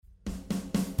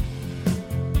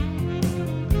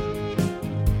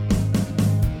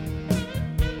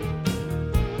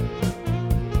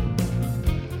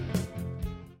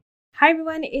Hi,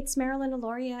 everyone. It's Marilyn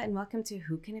Aloria, and welcome to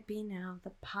Who Can It Be Now,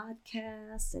 the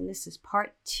podcast. And this is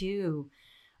part 2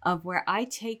 of where I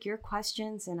take your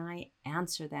questions and I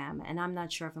answer them. And I'm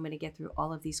not sure if I'm going to get through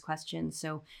all of these questions.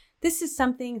 So this is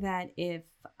something that if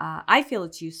I feel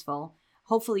it's useful,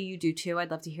 hopefully you do too. I'd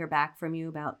love to hear back from you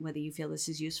about whether you feel this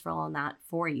is useful or not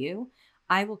for you.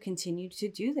 I will continue to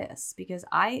do this because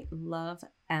I love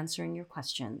answering your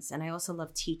questions and I also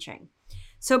love teaching.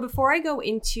 So before I go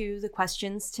into the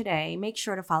questions today, make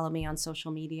sure to follow me on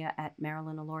social media at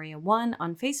Marilyn Aloria1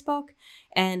 on Facebook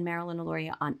and Marilyn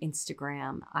Aloria on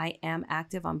Instagram. I am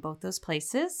active on both those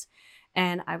places,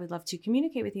 and I would love to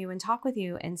communicate with you and talk with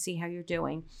you and see how you're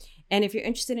doing. And if you're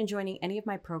interested in joining any of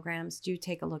my programs, do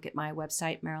take a look at my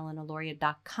website,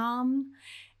 MarilynAloria.com,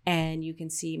 and you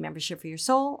can see Membership for Your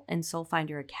Soul and Soul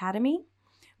Finder Academy,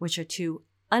 which are two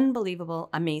unbelievable,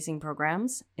 amazing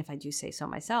programs, if I do say so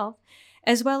myself.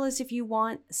 As well as if you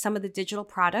want some of the digital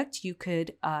product, you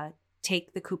could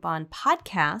take the coupon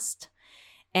podcast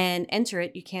and enter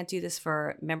it. You can't do this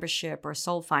for membership or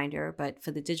Soul Finder, but for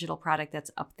the digital product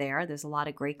that's up there, there's a lot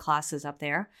of great classes up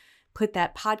there. Put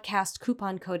that podcast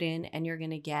coupon code in and you're going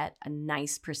to get a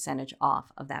nice percentage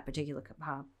off of that particular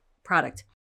product.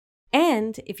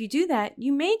 And if you do that,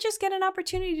 you may just get an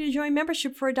opportunity to join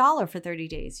membership for $1 for 30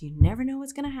 days. You never know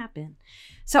what's going to happen.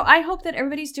 So I hope that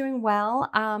everybody's doing well.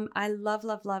 I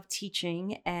love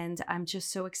teaching. And I'm just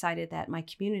so excited that my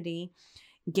community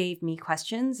gave me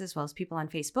questions as well as people on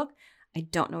Facebook. I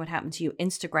don't know what happened to you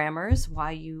Instagrammers,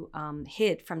 why you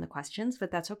hid from the questions,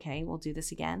 but that's okay. We'll do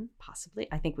this again, possibly.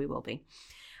 I think we will be.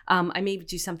 I may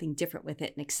do something different with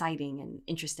it and exciting and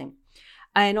interesting.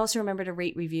 And also remember to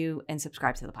rate, review, and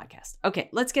subscribe to the podcast. Okay,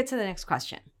 let's get to the next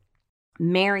question.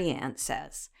 Marianne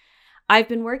says, I've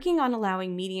been working on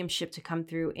allowing mediumship to come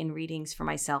through in readings for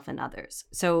myself and others.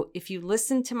 So if you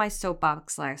listened to my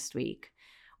soapbox last week,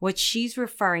 what she's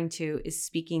referring to is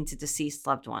speaking to deceased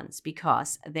loved ones,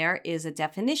 because there is a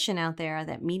definition out there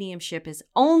that mediumship is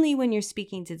only when you're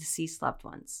speaking to deceased loved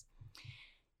ones.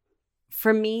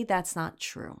 For me, that's not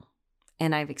true.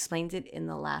 And I've explained it in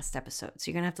the last episode. So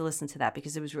you're going to have to listen to that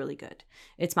because it was really good.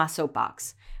 It's my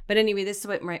soapbox. But anyway, this is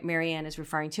what Marianne is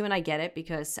referring to. And I get it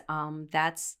because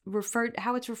that's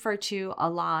how it's referred to a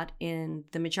lot in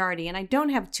the majority. And I don't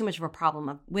have too much of a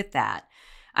problem with that.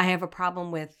 I have a problem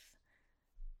with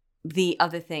the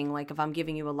other thing. Like if I'm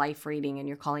giving you a life reading and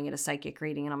you're calling it a psychic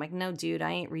reading. And I'm like, no, dude, I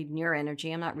ain't reading your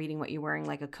energy. I'm not reading what you're wearing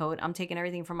like a coat. I'm taking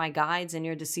everything from my guides and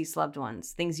your deceased loved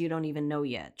ones. Things you don't even know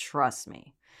yet. Trust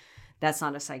me. That's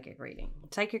not a psychic reading.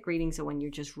 Psychic readings are when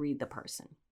you just read the person.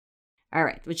 All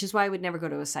right, which is why I would never go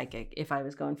to a psychic if I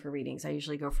was going for readings. I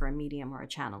usually go for a medium or a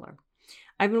channeler.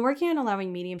 I've been working on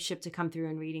allowing mediumship to come through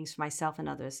in readings for myself and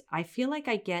others. I feel like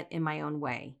I get in my own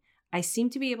way. I seem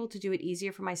to be able to do it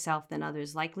easier for myself than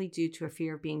others, likely due to a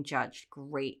fear of being judged.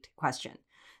 Great question.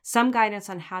 Some guidance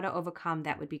on how to overcome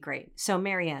that would be great. So,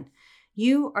 Marianne,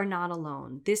 you are not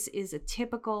alone. This is a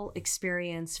typical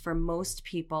experience for most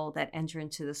people that enter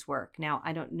into this work. Now,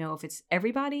 I don't know if it's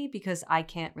everybody because I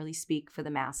can't really speak for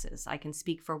the masses. I can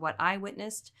speak for what I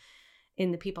witnessed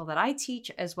in the people that I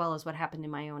teach as well as what happened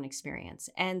in my own experience.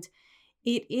 And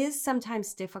it is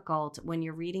sometimes difficult when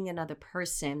you're reading another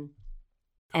person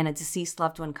and a deceased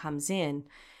loved one comes in.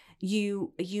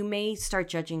 You may start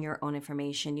judging your own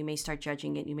information. You may start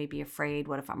judging it. You may be afraid.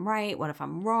 What if I'm right? What if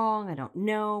I'm wrong? I don't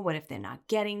know. What if they're not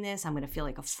getting this? I'm going to feel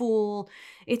like a fool.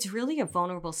 It's really a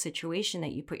vulnerable situation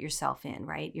that you put yourself in,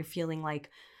 right? You're feeling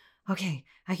like, okay,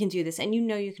 I can do this. And you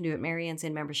know you can do it. Marianne's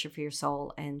in Membership for Your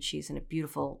Soul, and she's a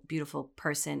beautiful, beautiful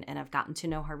person. And I've gotten to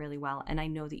know her really well. And I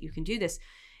know that you can do this.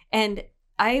 And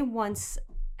I once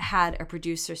had a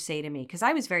producer say to me, because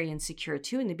I was very insecure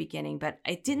too in the beginning, but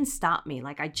it didn't stop me.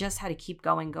 Like I just had to keep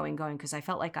going, because I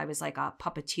felt like I was like a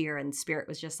puppeteer and spirit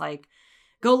was just like,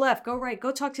 go left, go right,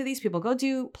 go talk to these people, go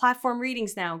do platform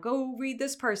readings now, go read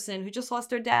this person who just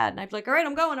lost their dad. And I'd be like, all right,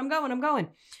 I'm going.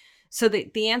 So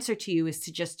the answer to you is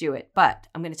to just do it. But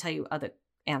I'm going to tell you other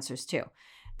answers too.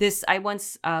 I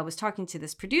once was talking to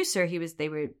this producer. They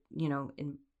were,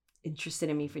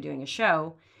 interested in me for doing a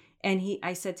show. And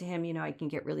I said to him, I can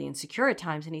get really insecure at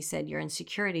times. And he said, your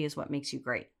insecurity is what makes you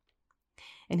great.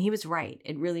 And he was right.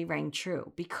 It really rang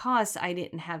true because I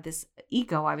didn't have this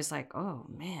ego. I was like, oh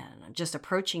man, I'm just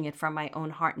approaching it from my own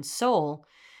heart and soul.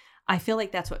 I feel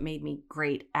like that's what made me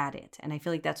great at it. And I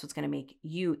feel like that's what's going to make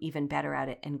you even better at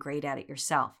it and great at it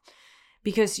yourself.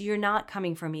 Because you're not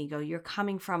coming from ego. You're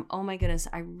coming from, oh my goodness,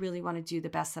 I really want to do the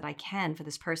best that I can for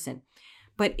this person.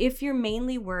 But if you're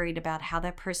mainly worried about how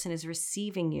that person is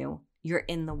receiving you, you're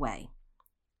in the way.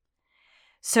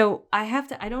 So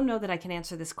I don't know that I can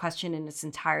answer this question in its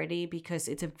entirety because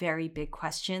it's a very big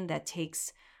question that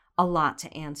takes a lot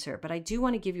to answer. But I do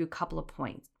want to give you a couple of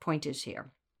pointers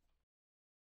here.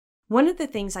 One of the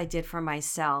things I did for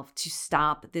myself to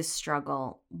stop this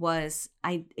struggle was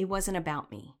it wasn't about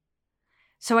me.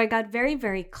 So I got very,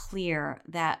 very clear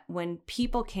that when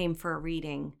people came for a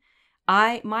reading,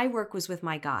 my work was with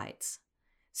my guides.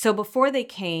 So before they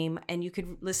came, and you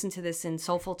could listen to this in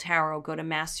Soulful Tarot, go to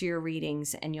Master Your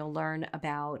Readings and you'll learn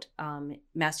about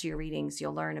Master Your Readings.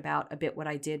 You'll learn about a bit what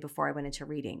I did before I went into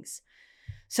readings.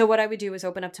 So what I would do is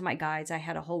open up to my guides. I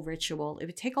had a whole ritual. It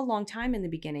would take a long time in the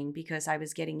beginning because I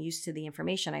was getting used to the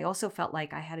information. I also felt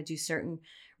like I had to do certain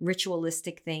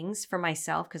ritualistic things for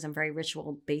myself because I'm very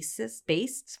ritual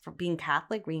based for being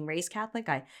Catholic, being raised Catholic.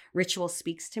 Ritual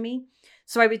speaks to me.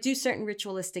 So I would do certain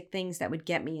ritualistic things that would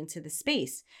get me into the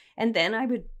space. And then I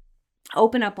would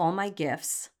open up all my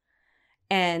gifts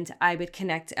and I would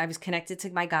connect. I was connected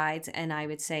to my guides and I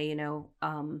would say,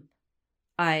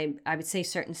 I would say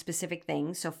certain specific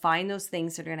things. So find those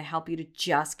things that are going to help you to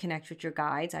just connect with your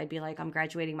guides. I'd be like, I'm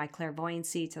graduating my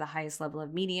clairvoyancy to the highest level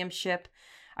of mediumship.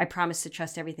 I promise to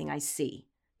trust everything I see.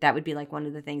 That would be like one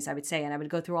of the things I would say. And I would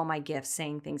go through all my gifts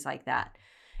saying things like that.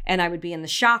 And I would be in the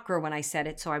chakra when I said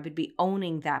it. So I would be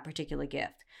owning that particular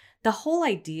gift. The whole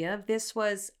idea of this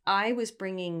was I was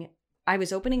opening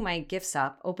my gifts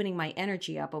up, opening my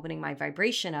energy up, opening my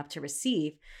vibration up to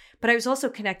receive. But I was also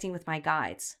connecting with my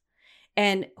guides.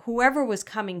 And whoever was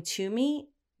coming to me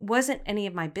wasn't any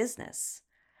of my business.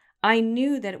 I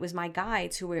knew that it was my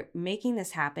guides who were making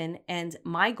this happen. And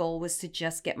my goal was to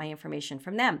just get my information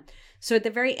from them. So at the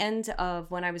very end of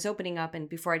when I was opening up and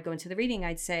before I'd go into the reading,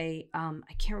 I'd say,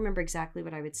 I can't remember exactly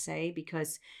what I would say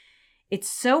because it's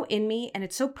so in me and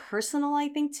it's so personal, I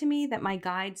think, to me that my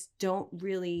guides don't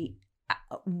really,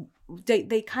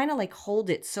 they kind of like hold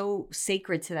it so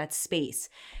sacred to that space.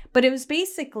 But it was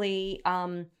basically,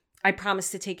 I promise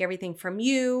to take everything from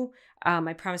you.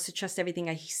 I promise to trust everything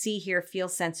I see, hear, feel,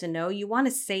 sense, and know. You want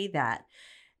to say that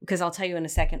because I'll tell you in a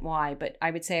second why. But I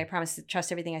would say I promise to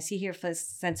trust everything I see, hear, feel,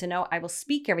 sense, and know. I will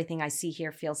speak everything I see,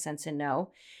 hear, feel, sense, and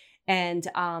know. And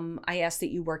I ask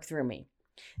that you work through me.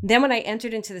 Then when I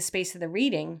entered into the space of the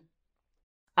reading,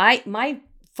 my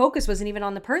focus wasn't even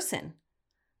on the person.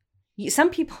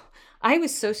 Some people, I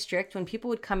was so strict when people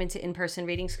would come into in-person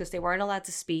readings because they weren't allowed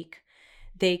to speak.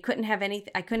 They couldn't have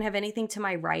anything. I couldn't have anything to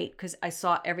my right because I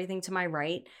saw everything to my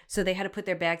right. So they had to put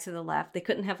their bag to the left. They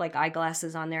couldn't have like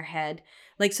eyeglasses on their head.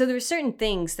 So there were certain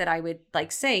things that I would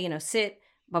say, sit,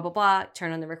 blah, blah, blah,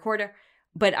 turn on the recorder.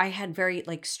 But I had very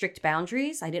strict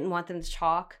boundaries. I didn't want them to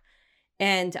talk.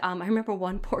 And I remember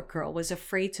one poor girl was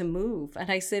afraid to move.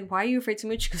 And I said, why are you afraid to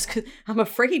move? She goes, 'cause I'm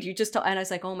afraid you just don't. And I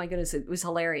was like, oh my goodness, it was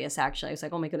hilarious, actually. I was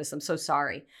like, oh my goodness, I'm so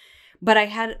sorry. But I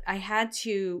had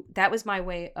to, that was my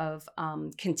way of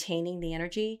containing the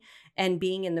energy and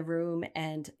being in the room.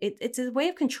 And it's a way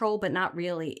of control, but not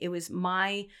really. It was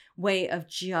my way of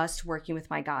just working with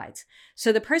my guides.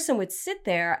 So the person would sit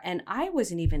there and I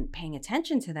wasn't even paying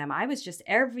attention to them. I was just,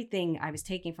 everything I was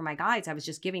taking from my guides, I was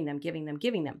just giving them.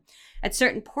 At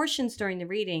certain portions during the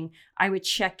reading, I would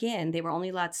check in. They were only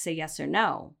allowed to say yes or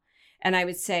no. And I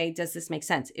would say, does this make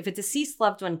sense? If a deceased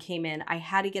loved one came in, I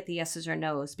had to get the yeses or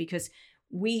nos because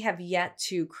we have yet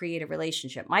to create a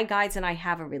relationship. My guides and I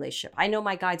have a relationship. I know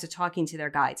my guides are talking to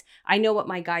their guides. I know what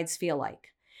my guides feel like.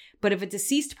 But if a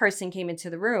deceased person came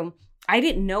into the room, I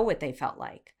didn't know what they felt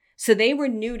like. So they were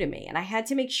new to me and I had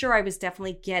to make sure I was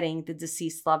definitely getting the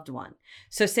deceased loved one.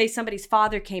 So say somebody's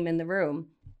father came in the room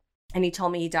and he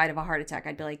told me he died of a heart attack.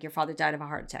 I'd be like, your father died of a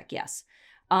heart attack? Yes.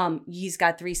 He's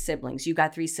got 3 siblings. You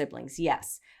got 3 siblings.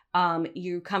 Yes.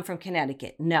 You come from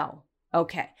Connecticut. No.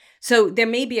 Okay. So there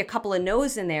may be a couple of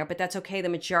no's in there, but that's okay. The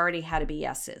majority had to be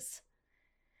yeses.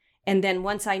 And then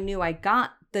once I knew I got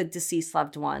the deceased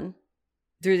loved one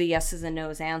through the yeses and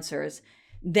no's answers,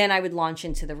 then I would launch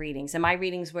into the readings. And my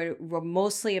readings were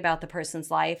mostly about the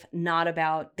person's life, not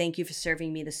about thank you for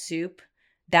serving me the soup.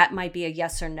 That might be a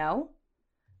yes or no.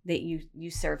 That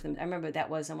you serve them. I remember that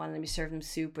was one of them. You served them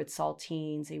soup with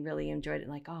saltines. He really enjoyed it.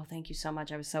 Like, oh, thank you so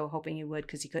much. I was so hoping he would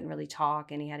because he couldn't really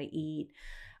talk and he had to eat.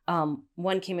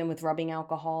 One came in with rubbing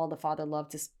alcohol. The father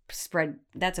loved to spread.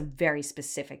 That's a very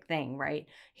specific thing, right?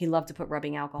 He loved to put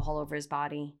rubbing alcohol over his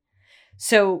body.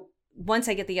 So once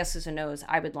I get the yeses or nos,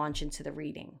 I would launch into the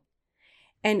reading.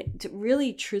 And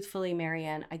really, truthfully,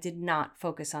 Marianne, I did not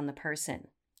focus on the person.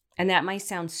 And that might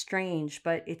sound strange,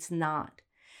 but it's not.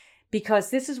 Because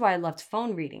this is why I loved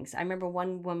phone readings. I remember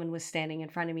one woman was standing in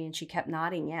front of me and she kept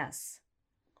nodding yes.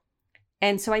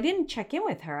 And so I didn't check in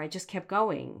with her. I just kept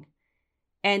going.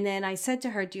 And then I said to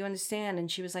her, do you understand? And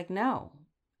she was like, no.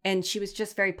 And she was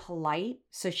just very polite.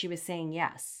 So she was saying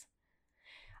yes.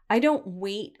 I don't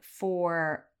wait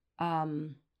for,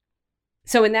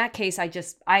 so in that case, I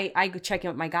go check in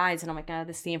with my guides and I'm like, oh,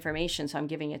 this is the information. So I'm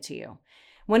giving it to you.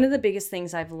 One of the biggest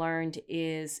things I've learned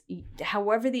is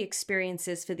however the experience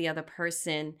is for the other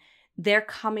person, they're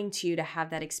coming to you to have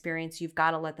that experience. You've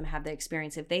got to let them have that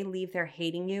experience. If they leave there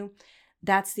hating you,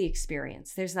 that's the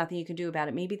experience. There's nothing you can do about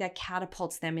it. Maybe that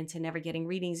catapults them into never getting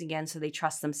readings again, so they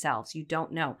trust themselves. You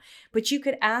don't know. But you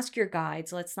could ask your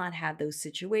guides, let's not have those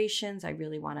situations. I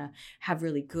really want to have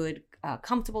really good,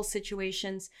 comfortable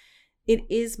situations. It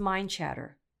is mind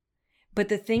chatter. But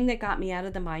the thing that got me out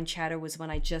of the mind chatter was when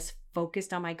I just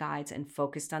focused on my guides and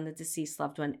focused on the deceased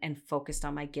loved one and focused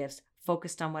on my gifts,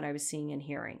 focused on what I was seeing and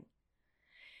hearing.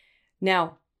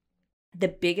 Now, the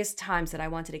biggest times that I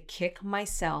wanted to kick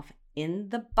myself in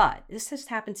the butt, this just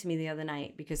happened to me the other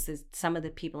night because some of the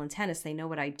people in tennis, they know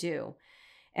what I do.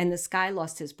 And this guy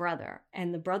lost his brother,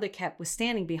 and the brother was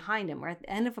standing behind him. We're at the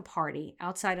end of a party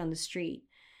outside on the street.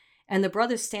 And the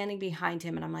brother's standing behind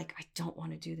him. And I'm like, I don't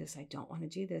want to do this. I don't want to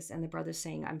do this. And the brother's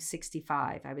saying, I'm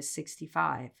 65. I was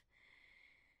 65.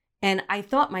 And I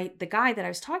thought the guy that I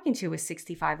was talking to was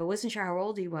 65. I wasn't sure how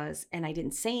old he was. And I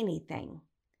didn't say anything.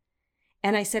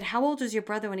 And I said, how old was your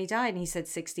brother when he died? And he said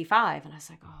 65. And I was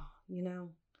like, oh,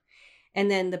 And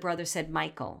then the brother said,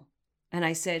 Michael. And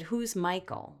I said, who's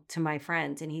Michael, to my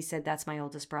friend? And he said, that's my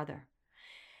oldest brother.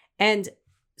 And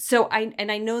so I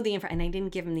know and I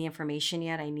didn't give him the information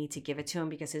yet. I need to give it to him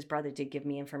because his brother did give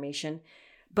me information.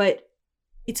 But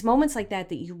it's moments like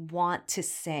that you want to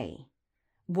say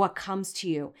what comes to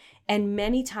you. And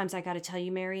many times I got to tell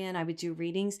you, Marianne, I would do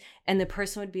readings and the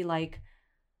person would be like,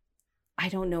 I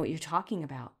don't know what you're talking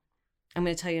about. I'm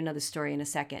going to tell you another story in a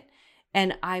second.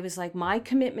 And I was like, my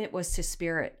commitment was to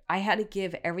spirit. I had to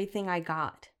give everything I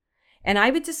got. And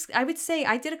I would say,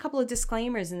 I did a couple of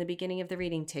disclaimers in the beginning of the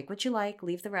reading. Take what you like,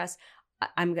 leave the rest.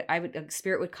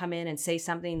 Spirit would come in and say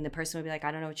something. And the person would be like,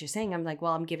 I don't know what you're saying. I'm like,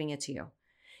 well, I'm giving it to you.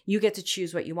 You get to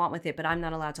choose what you want with it, but I'm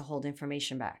not allowed to hold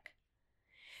information back.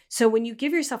 So when you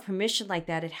give yourself permission like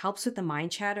that, it helps with the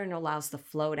mind chatter and allows the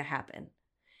flow to happen.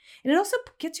 And it also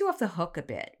gets you off the hook a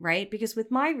bit, right? Because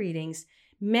with my readings,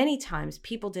 many times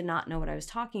people did not know what I was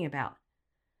talking about.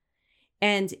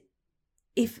 And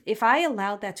if I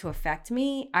allowed that to affect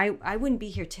me, I wouldn't be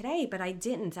here today, but I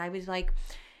didn't. I was like,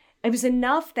 it was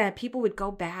enough that people would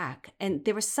go back and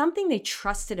there was something they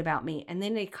trusted about me. And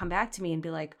then they'd come back to me and be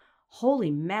like,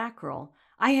 holy mackerel.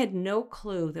 I had no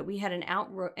clue that we had an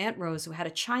Aunt Rose who had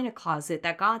a china closet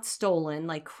that got stolen,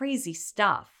 like crazy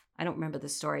stuff. I don't remember the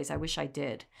stories. I wish I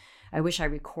did. I wish I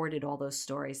recorded all those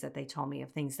stories that they told me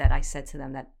of things that I said to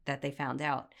them that they found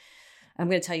out. I'm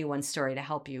going to tell you one story to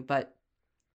help you, but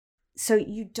so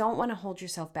you don't want to hold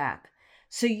yourself back.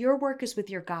 So your work is with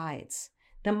your guides.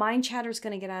 The mind chatter is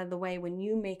going to get out of the way when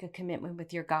you make a commitment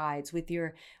with your guides,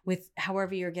 with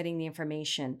however you're getting the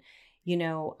information.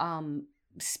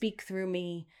 Speak through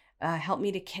me, help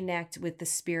me to connect with the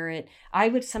spirit. I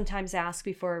would sometimes ask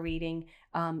before a reading,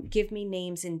 give me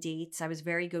names and dates. I was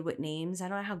very good with names. I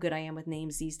don't know how good I am with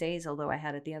names these days, although I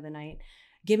had it the other night.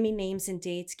 Give me names and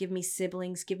dates, give me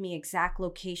siblings, give me exact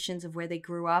locations of where they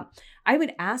grew up. I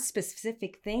would ask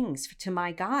specific things to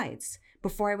my guides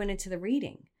before I went into the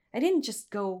reading. I didn't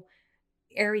just go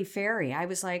airy-fairy. I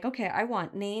was like, okay, I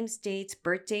want names, dates,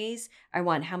 birthdays. I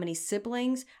want how many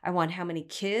siblings. I want how many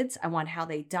kids. I want how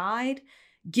they died.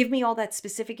 Give me all that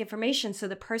specific information so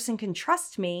the person can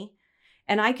trust me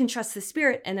and I can trust the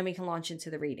spirit, and then we can launch into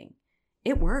the reading.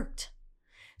 It worked.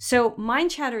 So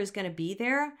mind chatter is going to be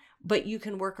there, but you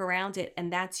can work around it.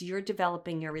 And that's you're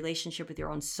developing your relationship with your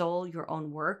own soul, your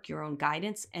own work, your own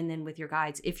guidance, and then with your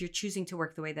guides, if you're choosing to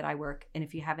work the way that I work. And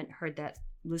if you haven't heard that,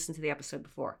 listen to the episode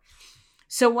before.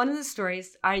 So one of the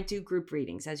stories, I do group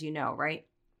readings, as you know, right?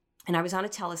 And I was on a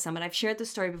telesummit. I've shared the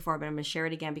story before, but I'm going to share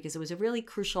it again because it was a really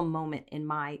crucial moment in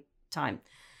my time.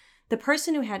 The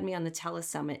person who had me on the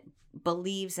telesummit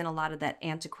believes in a lot of that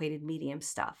antiquated medium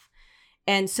stuff.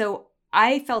 And so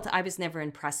I felt I was never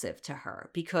impressive to her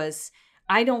because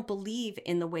I don't believe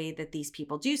in the way that these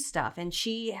people do stuff. And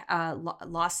she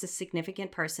lost a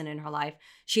significant person in her life.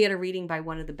 She had a reading by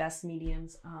one of the best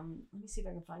mediums. Let me see if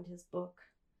I can find his book.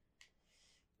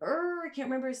 I can't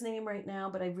remember his name right now,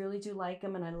 but I really do like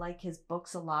him and I like his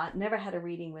books a lot. Never had a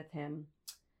reading with him.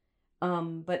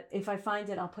 But if I find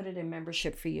it, I'll put it in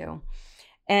membership for you.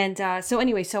 And so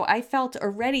I felt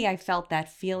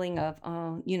that feeling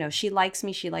of, she likes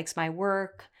me, she likes my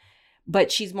work,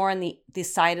 but she's more on the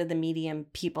side of the medium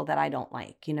people that I don't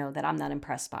like, that I'm not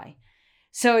impressed by.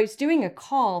 So I was doing a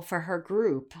call for her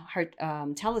group, her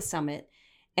telesummit,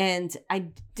 And I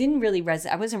didn't really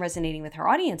I wasn't resonating with her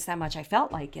audience that much. I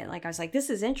felt like it. Like I was like, this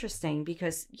is interesting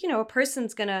because, a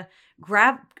person's going to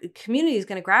community is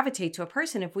going to gravitate to a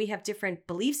person. If we have different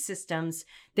belief systems,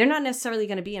 they're not necessarily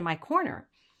going to be in my corner.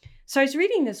 So I was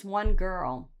reading this one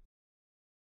girl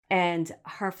and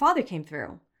her father came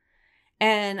through.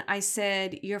 And I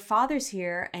said, your father's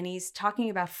here and he's talking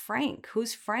about Frank.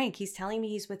 Who's Frank? He's telling me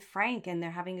he's with Frank and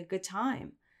they're having a good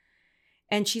time.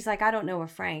 And she's like, I don't know a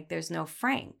Frank. There's no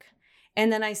Frank.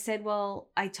 And then I said, well,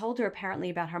 I told her apparently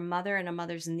about her mother and her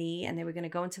mother's knee, and they were going to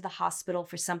go into the hospital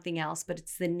for something else, but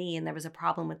it's the knee, and there was a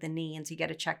problem with the knee, and to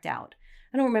get it checked out.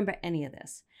 I don't remember any of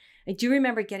this. I do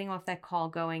remember getting off that call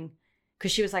going,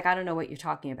 because she was like, I don't know what you're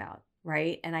talking about,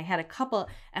 right? And I had a couple,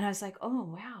 and I was like,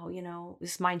 oh, wow,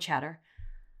 this is mind chatter.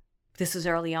 This was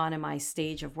early on in my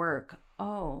stage of work.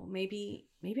 Oh, maybe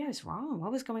I was wrong.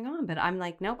 What was going on? But I'm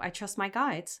like, nope, I trust my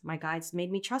guides. My guides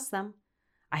made me trust them.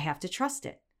 I have to trust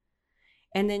it.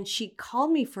 And then she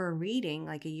called me for a reading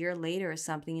like a year later or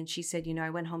something. And she said, I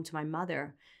went home to my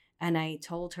mother and I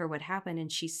told her what happened. And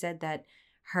she said that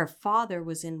her father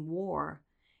was in war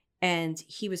and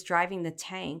he was driving the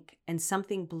tank and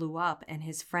something blew up and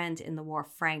his friend in the war,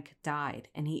 Frank, died.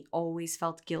 And he always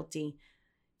felt guilty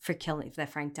for that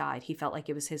Frank died. He felt like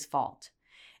it was his fault.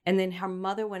 And then her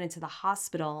mother went into the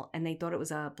hospital and they thought it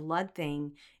was a blood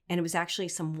thing. And it was actually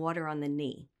some water on the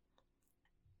knee.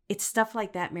 It's stuff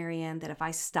like that, Marianne, that if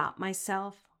I stopped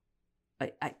myself,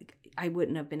 I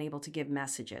wouldn't have been able to give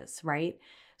messages, right?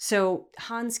 So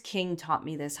Hans King taught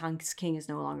me this. Hans King is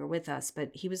no longer with us,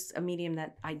 but he was a medium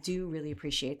that I do really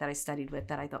appreciate, that I studied with,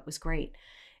 that I thought was great.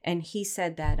 And he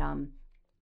said that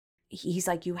he's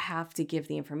like, you have to give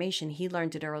the information. He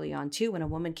learned it early on too, when a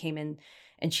woman came in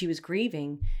and she was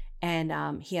grieving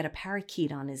and he had a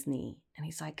parakeet on his knee. And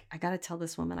he's like, I got to tell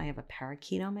this woman I have a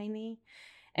parakeet on my knee.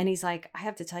 And he's like, I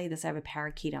have to tell you this, I have a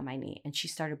parakeet on my knee. And she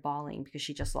started bawling because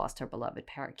she just lost her beloved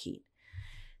parakeet.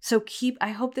 So I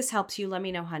hope this helps you. Let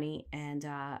me know, honey. And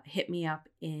hit me up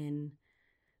in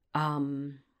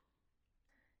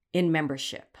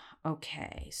membership.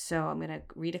 Okay, so I'm going to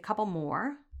read a couple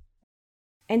more.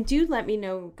 And do let me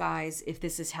know, guys, if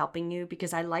this is helping you,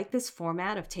 because I like this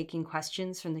format of taking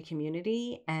questions from the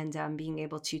community and being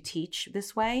able to teach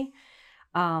this way.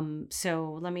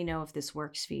 So let me know if this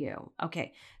works for you.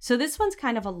 Okay, so this one's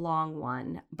kind of a long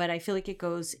one, but I feel like it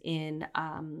goes in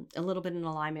a little bit in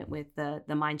alignment with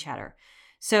the mind chatter.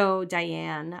 So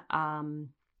Diane,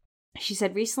 she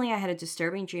said, recently I had a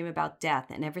disturbing dream about death,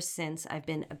 and ever since I've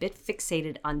been a bit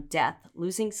fixated on death,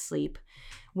 losing sleep,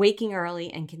 waking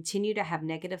early, and continue to have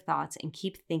negative thoughts and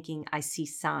keep thinking I see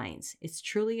signs. It's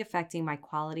truly affecting my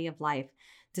quality of life,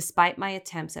 despite my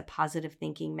attempts at positive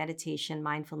thinking, meditation,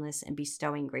 mindfulness, and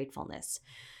bestowing gratefulness.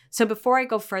 So before I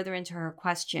go further into her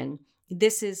question,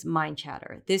 this is mind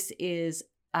chatter. This is,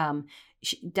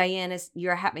 Diane,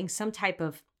 you're having some type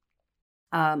of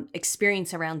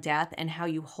experience around death and how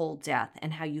you hold death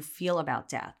and how you feel about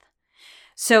death.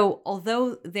 So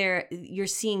although you're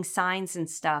seeing signs and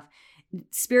stuff,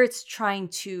 Spirit's trying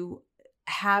to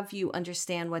have you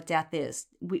understand what death is.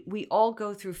 We all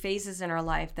go through phases in our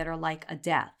life that are like a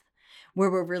death, where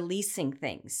we're releasing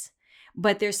things.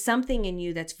 But there's something in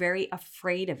you that's very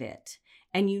afraid of it.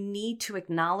 And you need to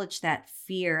acknowledge that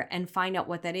fear and find out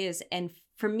what that is. And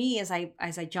for me, as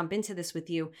I jump into this with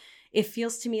you, it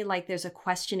feels to me like there's a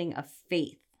questioning of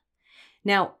faith.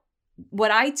 Now,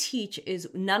 what I teach is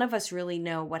none of us really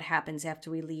know what happens after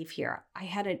we leave here. I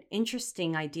had an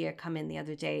interesting idea come in the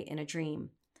other day in a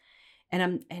dream.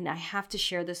 And I have to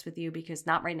share this with you because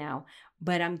not right now,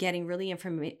 but I'm getting really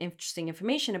interesting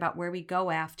information about where we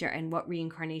go after and what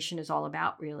reincarnation is all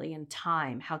about, really, and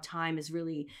time, how time is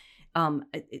really,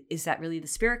 is that really the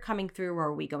spirit coming through, or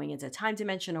are we going into a time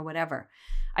dimension or whatever?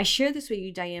 I share this with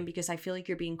you, Diane, because I feel like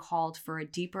you're being called for a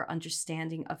deeper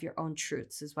understanding of your own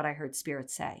truths, is what I heard Spirit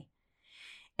say.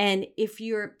 And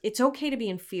it's okay to be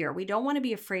in fear. We don't want to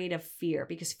be afraid of fear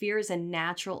because fear is a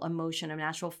natural emotion, a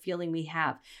natural feeling we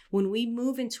have. When we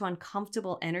move into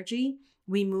uncomfortable energy,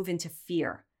 we move into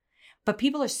fear. But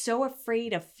people are so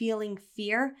afraid of feeling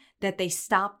fear that they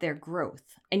stop their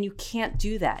growth. And you can't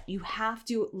do that. You have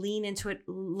to lean into it,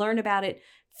 learn about it,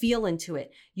 feel into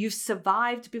it. You've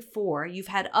survived before. You've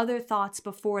had other thoughts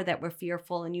before that were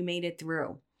fearful and you made it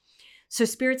through. So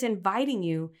Spirit's inviting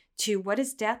you to, what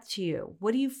is death to you?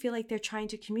 What do you feel like they're trying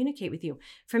to communicate with you?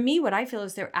 For me, what I feel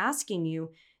is they're asking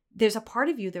you, there's a part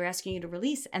of you they're asking you to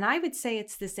release. And I would say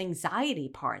it's this anxiety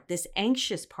part, this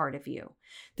anxious part of you,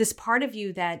 this part of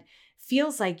you that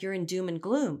feels like you're in doom and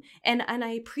gloom. And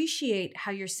I appreciate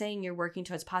how you're saying you're working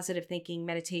towards positive thinking,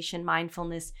 meditation,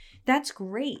 mindfulness. That's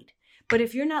great. But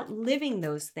if you're not living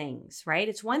those things, right?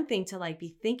 It's one thing to like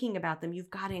be thinking about them. You've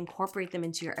got to incorporate them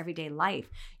into your everyday life.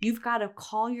 You've got to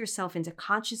call yourself into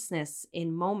consciousness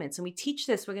in moments. And we teach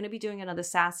this. We're going to be doing another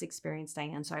SAS experience,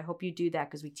 Diane. So I hope you do that,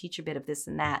 because we teach a bit of this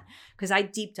and that. Because I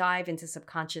deep dive into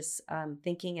subconscious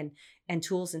thinking and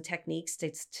tools and techniques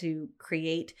to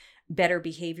create better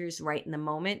behaviors right in the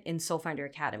moment in Soul Finder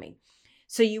Academy.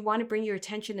 So you want to bring your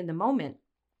attention in the moment.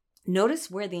 Notice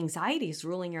where the anxiety is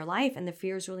ruling your life and the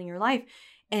fear is ruling your life,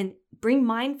 and bring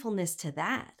mindfulness to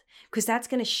that, because that's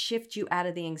going to shift you out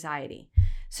of the anxiety.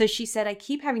 So she said, I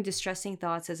keep having distressing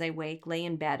thoughts as I wake, lay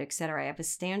in bed, etc. I have a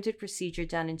standard procedure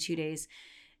done in 2 days.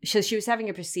 So she was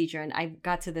having a procedure, and I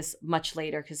got to this much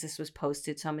later because this was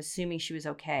posted. So I'm assuming she was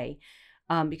okay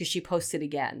because she posted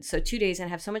again. So 2 days, and I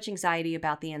have so much anxiety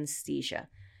about the anesthesia.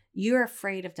 You're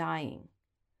afraid of dying.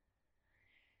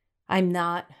 I'm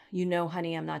not,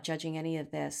 honey, I'm not judging any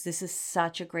of this. This is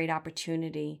such a great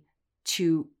opportunity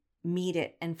to meet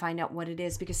it and find out what it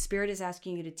is, because Spirit is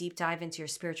asking you to deep dive into your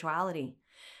spirituality.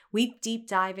 We deep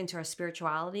dive into our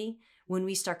spirituality when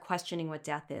we start questioning what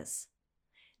death is.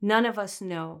 None of us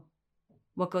know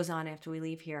what goes on after we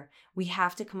leave here. We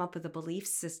have to come up with a belief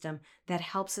system that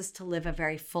helps us to live a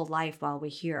very full life while we're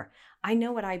here. I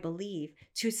know what I believe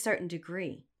to a certain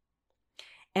degree.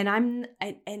 And I'm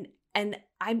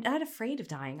not afraid of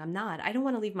dying. I'm not. I don't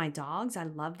want to leave my dogs. I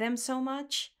love them so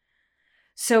much.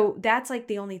 So that's like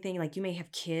the only thing. Like, you may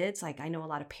have kids. Like, I know a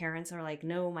lot of parents are like,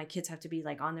 no, my kids have to be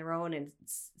like on their own and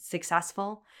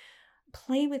successful.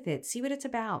 Play with it. See what it's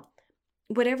about.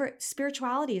 Whatever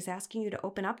spirituality is asking you to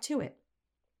open up to it,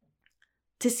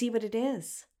 to see what it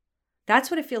is.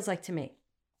 That's what it feels like to me.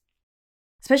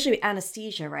 Especially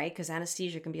anesthesia, right? Because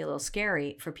anesthesia can be a little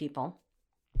scary for people.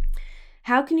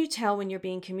 How can you tell when you're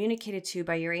being communicated to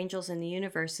by your angels in the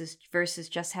universe versus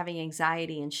just having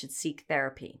anxiety and should seek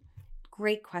therapy?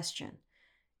 Great question.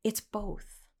 It's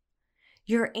both.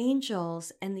 Your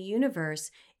angels and the universe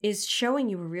is showing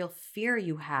you a real fear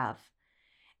you have,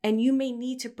 and you may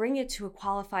need to bring it to a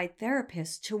qualified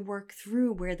therapist to work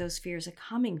through where those fears are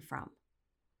coming from.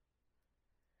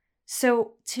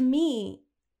 So to me,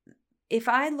 if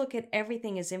I look at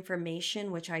everything as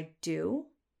information, which I do,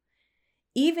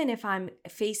 even if I'm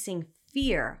facing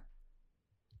fear,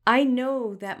 I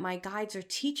know that my guides are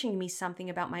teaching me something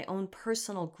about my own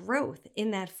personal growth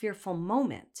in that fearful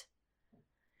moment.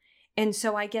 And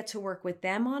so I get to work with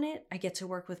them on it. I get to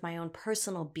work with my own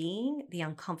personal being, the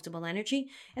uncomfortable energy.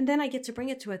 And then I get to bring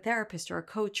it to a therapist or a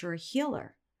coach or a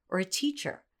healer or a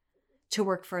teacher to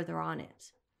work further on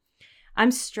it.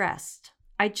 I'm stressed.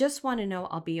 I just want to know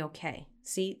I'll be okay.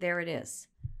 See, there it is.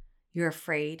 You're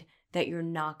afraid that you're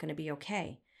not going to be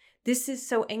okay. This is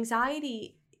so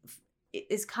anxiety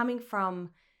is coming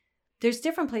from, there's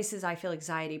different places I feel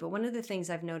anxiety, but one of the things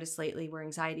I've noticed lately where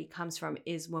anxiety comes from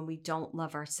is when we don't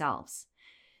love ourselves.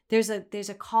 There's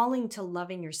a calling to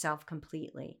loving yourself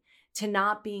completely, to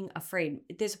not being afraid.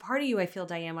 There's a part of you, I feel,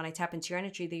 Diane, when I tap into your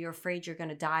energy, that you're afraid you're going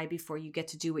to die before you get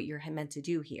to do what you're meant to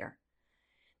do here.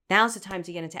 Now's the time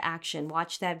to get into action.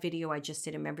 Watch that video I just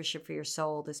did, a membership for your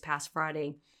soul, this past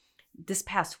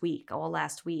last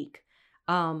week.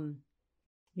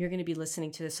 You're going to be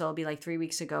listening to this, so it'll be like 3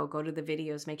 weeks ago. Go to the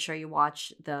videos. Make sure you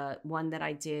watch the one that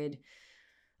I did.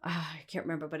 I can't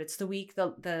remember, but it's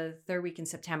the third week in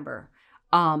September.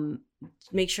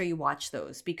 Make sure you watch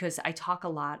those, because I talk a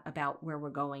lot about where we're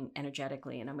going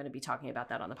energetically, and I'm going to be talking about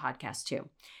that on the podcast too.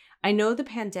 I know the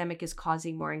pandemic is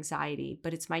causing more anxiety,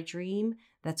 but it's my dream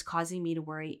that's causing me to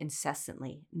worry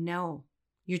incessantly. No,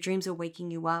 your dreams are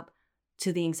waking you up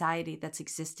to the anxiety that's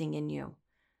existing in you.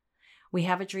 We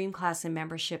have a dream class and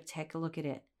membership. Take a look at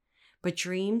it. But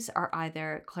dreams are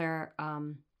either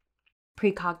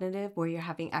precognitive, where you're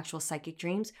having actual psychic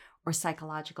dreams, or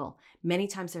psychological. Many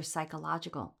times they're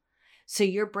psychological. So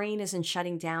your brain isn't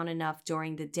shutting down enough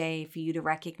during the day for you to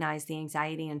recognize the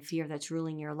anxiety and fear that's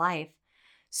ruling your life.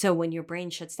 So when your brain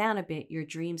shuts down a bit, your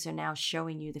dreams are now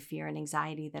showing you the fear and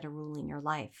anxiety that are ruling your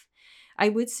life. I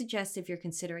would suggest, if you're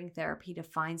considering therapy, to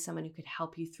find someone who could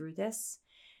help you through this,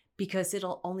 because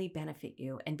it'll only benefit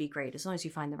you and be great as long as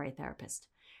you find the right therapist.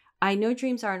 I know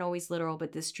dreams aren't always literal,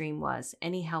 but this dream was.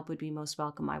 Any help would be most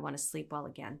welcome. I want to sleep well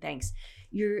again. Thanks.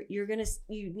 You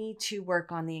need to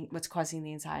work on what's causing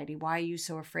the anxiety. Why are you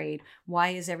so afraid? Why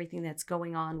is everything that's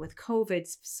going on with COVID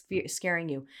scaring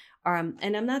you?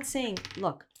 And I'm not saying,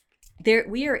 look,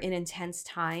 we are in intense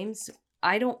times.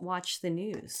 I don't watch the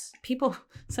news.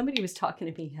 Somebody was talking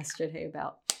to me yesterday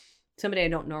about somebody I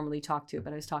don't normally talk to,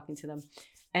 but I was talking to them.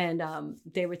 And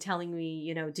they were telling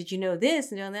me, did you know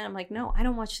this and that? I'm like, no, I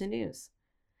don't watch the news.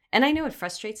 And I know it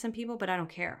frustrates some people, but I don't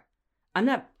care. I'm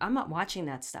not watching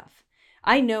that stuff.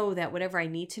 I know that whatever I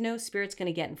need to know, Spirit's going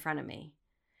to get in front of me.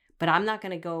 But I'm not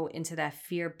going to go into that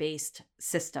fear-based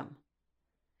system.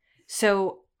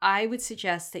 So I would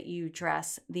suggest that you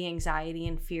address the anxiety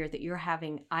and fear that you're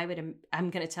having. I'm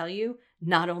going to tell you,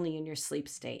 not only in your sleep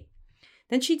state.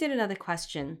 Then she did another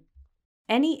question.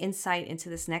 Any insight into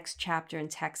this next chapter in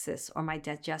Texas or my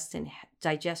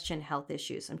digestion health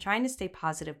issues? I'm trying to stay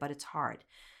positive, but it's hard.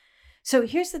 So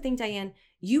here's the thing, Diane,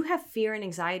 you have fear and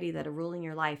anxiety that are ruling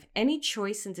your life. Any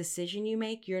choice and decision you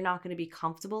make, you're not going to be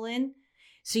comfortable in.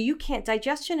 So you can't,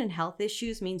 digestion and health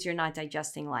issues means you're not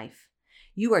digesting life.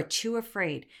 You are too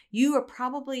afraid. You are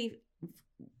probably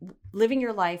living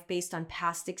your life based on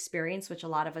past experience, which a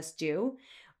lot of us do,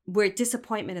 where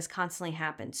disappointment has constantly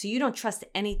happened. So you don't trust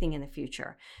anything in the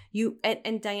future.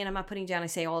 And Diane, I'm not putting down, I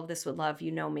say all of this with love,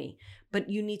 you know me, but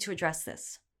you need to address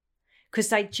this. Because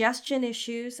digestion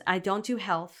issues, I don't do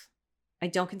health. I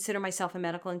don't consider myself a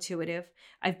medical intuitive.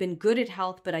 I've been good at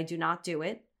health, but I do not do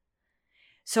it.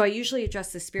 So I usually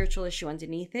address the spiritual issue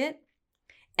underneath it.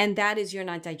 And that is, you're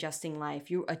not digesting life.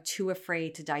 You are too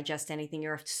afraid to digest anything.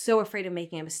 You're so afraid of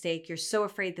making a mistake. You're so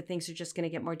afraid that things are just going to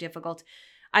get more difficult.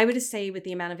 I would say with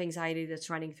the amount of anxiety that's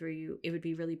running through you, it would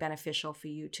be really beneficial for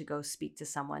you to go speak to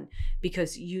someone,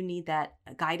 because you need that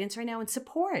guidance right now and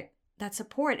support. That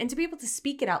support, and to be able to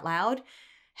speak it out loud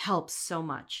helps so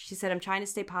much. She said, I'm trying to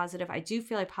stay positive. I do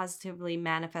feel I positively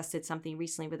manifested something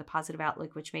recently with a positive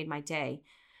outlook, which made my day.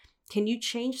 Can you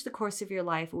change the course of your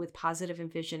life with positive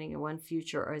envisioning in one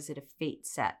future, or is it a fate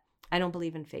set? I don't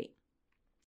believe in fate.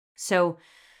 So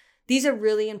these are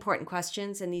really important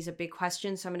questions, and these are big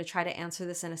questions. So I'm going to try to answer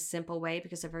this in a simple way,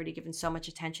 because I've already given so much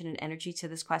attention and energy to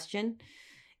this question.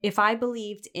 If I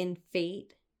believed in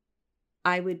fate,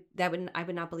 I would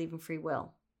not believe in free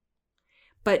will.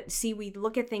 But see, we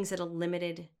look at things at a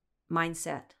limited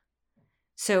mindset.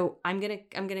 So I'm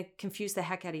gonna confuse the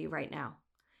heck out of you right now.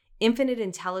 Infinite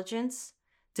intelligence.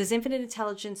 Does infinite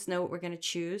intelligence know what we're going to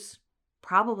choose?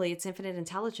 Probably. It's infinite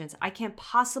intelligence. I can't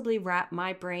possibly wrap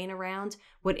my brain around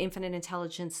what infinite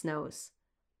intelligence knows.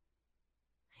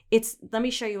 Let me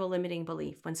show you a limiting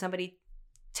belief. When somebody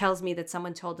tells me that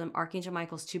someone told them Archangel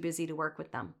Michael's too busy to work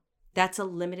with them, that's a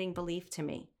limiting belief to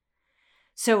me.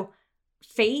 So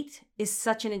fate is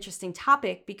such an interesting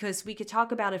topic, because we could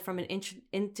talk about it from an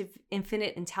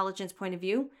infinite intelligence point of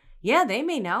view. Yeah, they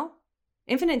may know.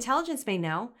 Infinite intelligence may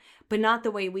know, but not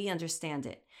the way we understand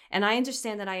it. And I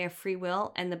understand that I have free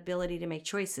will and the ability to make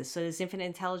choices. So does infinite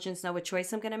intelligence know what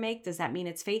choice I'm going to make? Does that mean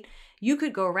it's fate? You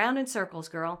could go around in circles,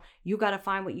 girl. You got to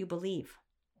find what you believe.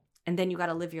 And then you got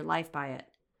to live your life by it.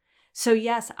 So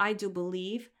yes, I do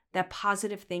believe that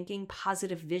positive thinking,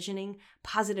 positive visioning,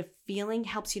 positive feeling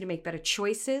helps you to make better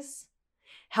choices,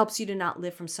 helps you to not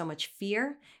live from so much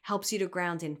fear, helps you to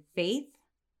ground in faith.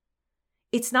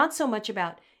 It's not so much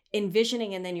about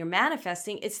envisioning and then you're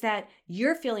manifesting. It's that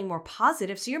you're feeling more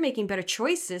positive, so you're making better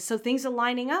choices, so things are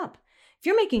lining up. If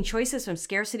you're making choices from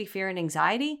scarcity, fear, and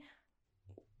anxiety,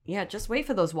 yeah, just wait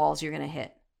for those walls you're going to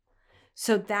hit.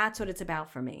 So that's what it's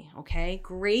about for me, okay?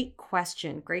 Great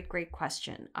question. Great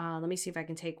question. Let me see if I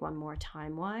can take one more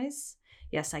time-wise.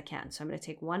 Yes, I can. So I'm going to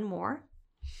take one more.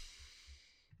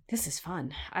 This is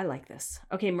fun. I like this.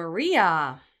 Okay,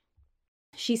 Maria.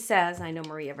 She says, I know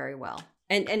Maria very well.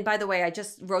 And by the way, I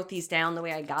just wrote these down the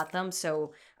way I got them.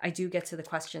 So I do get to the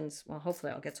questions. Well,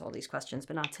 hopefully I'll get to all these questions,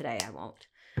 but not today. I won't.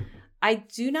 I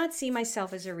do not see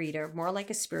myself as a reader, more like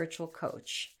a spiritual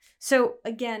coach. So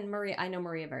again, Maria, I know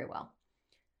Maria very well.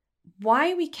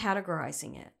 Why are we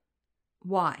categorizing it?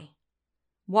 Why?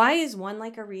 Why is one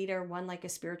like a reader, one like a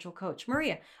spiritual coach?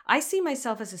 Maria, I see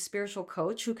myself as a spiritual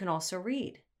coach who can also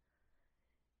read.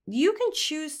 You can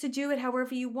choose to do it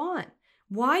however you want.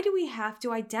 Why do we have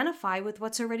to identify with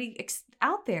what's already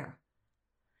out there?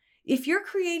 If you're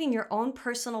creating your own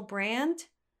personal brand,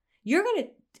 you're going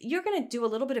to do a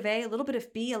little bit of A, a little bit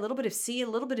of B, a little bit of C, a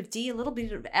little bit of D, a little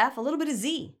bit of F, a little bit of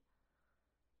Z.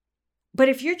 But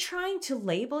if you're trying to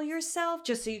label yourself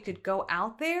just so you could go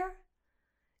out there,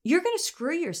 you're going to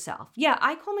screw yourself. Yeah,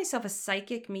 I call myself a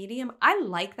psychic medium. I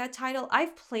like that title.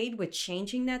 I've played with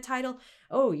changing that title.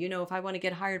 Oh, if I want to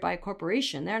get hired by a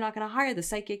corporation, they're not going to hire the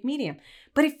psychic medium.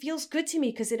 But it feels good to me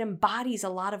because it embodies a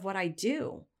lot of what I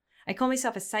do. I call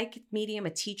myself a psychic medium, a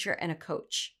teacher, and a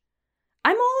coach.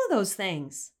 I'm all of those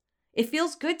things. It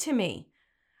feels good to me.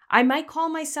 I might call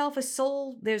myself a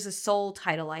soul. There's a soul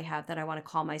title I have that I want to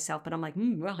call myself, but I'm like,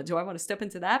 well, do I want to step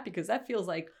into that? Because that feels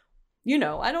like,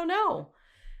 I don't know.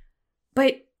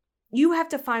 But you have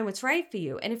to find what's right for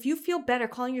you. And if you feel better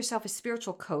calling yourself a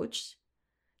spiritual coach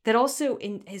that also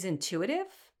is intuitive,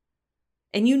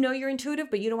 and you're intuitive,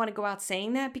 but you don't want to go out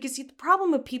saying that, because the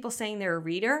problem with people saying they're a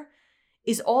reader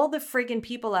is all the friggin'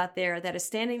 people out there that are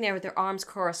standing there with their arms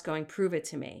crossed going, prove it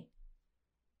to me.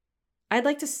 I'd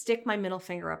like to stick my middle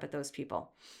finger up at those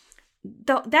people.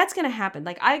 Though that's going to happen.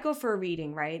 Like I go for a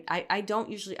reading, right? I don't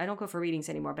go for readings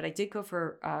anymore, but I did go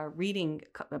for a reading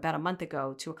about a month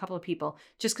ago to a couple of people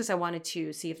just because I wanted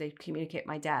to see if they'd communicate with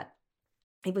my dad.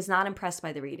 He was not impressed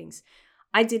by the readings.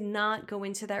 I did not go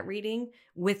into that reading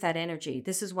with that energy.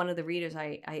 This is one of the readers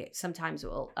I sometimes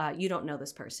will, you don't know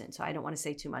this person, so I don't want to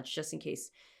say too much just in case.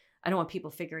 I don't want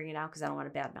people figuring it out because I don't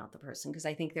want to badmouth the person because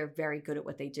I think they're very good at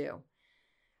what they do.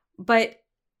 But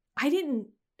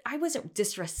I wasn't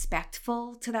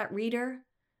disrespectful to that reader.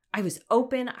 I was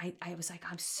open. I was like,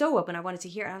 I'm so open. I wanted to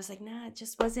hear it. I was like, nah, it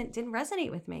just didn't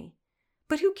resonate with me.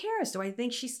 But who cares? Do I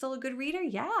think she's still a good reader?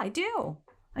 Yeah, I do.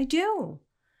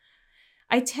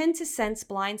 I tend to sense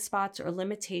blind spots or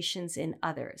limitations in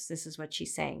others. This is what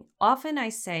she's saying. Often I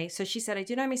say, so she said, I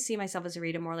do not see myself as a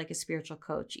reader, more like a spiritual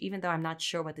coach, even though I'm not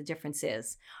sure what the difference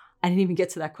is. I didn't even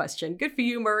get to that question. Good for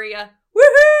you, Maria.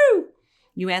 Woohoo!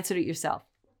 You answered it yourself.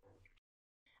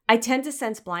 I tend to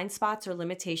sense blind spots or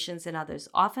limitations in others.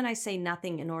 Often I say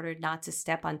nothing in order not to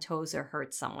step on toes or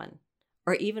hurt someone,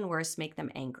 or even worse, make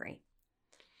them angry.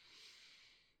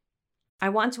 I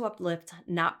want to uplift,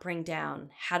 not bring down.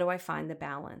 How do I find the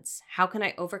balance? How can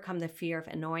I overcome the fear of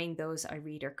annoying those I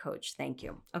read or coach? Thank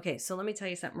you. Okay, so let me tell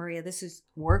you something, Maria. This is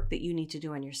work that you need to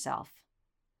do on yourself.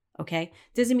 Okay?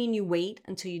 Doesn't mean you wait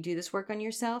until you do this work on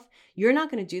yourself. You're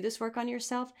not going to do this work on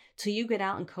yourself till you get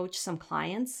out and coach some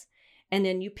clients, and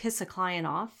then you piss a client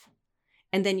off,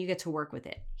 and then you get to work with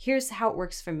it. Here's how it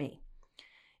works for me.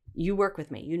 You work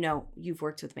with me. You know, you've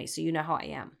worked with me, so you know how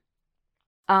I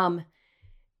am.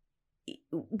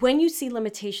 When you see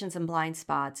limitations and blind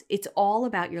spots, it's all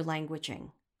about your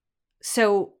languaging.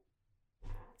 So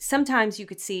sometimes you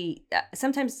could see,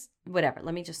 whatever,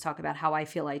 let me just talk about how I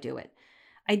feel I do it.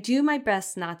 I do my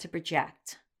best not to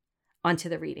project onto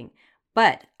the reading,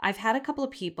 but I've had a couple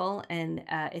of people, and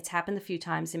it's happened a few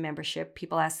times in membership.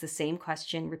 People ask the same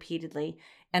question repeatedly,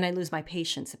 and I lose my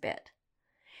patience a bit.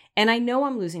 And I know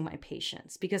I'm losing my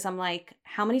patience because I'm like,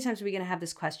 how many times are we going to have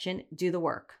this question? Do the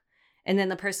work. And then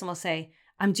the person will say,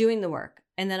 I'm doing the work.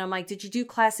 And then I'm like, did you do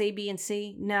class A, B, and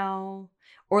C? No.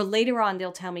 Or later on,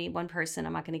 they'll tell me, one person,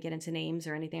 I'm not going to get into names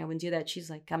or anything. I wouldn't do that. She's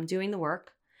like, I'm doing the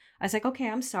work. I was like, okay,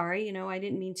 I'm sorry. I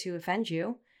didn't mean to offend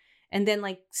you. And then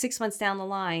like 6 months down the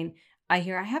line, I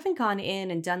hear, I haven't gone in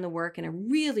and done the work in a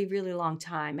really, really long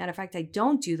time. Matter of fact, I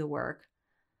don't do the work.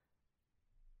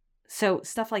 So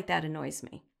stuff like that annoys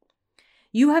me.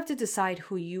 You have to decide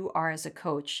who you are as a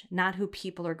coach, not who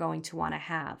people are going to want to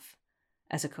have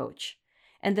as a coach.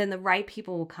 And then the right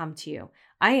people will come to you.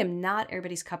 I am not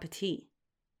everybody's cup of tea.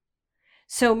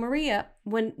 So Maria,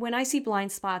 when I see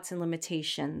blind spots and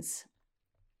limitations,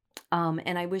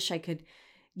 and I wish I could,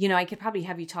 I could probably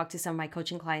have you talk to some of my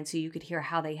coaching clients so you could hear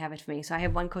how they have it for me. So I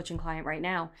have one coaching client right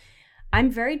now. I'm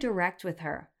very direct with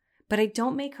her, but I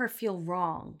don't make her feel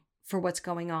wrong for what's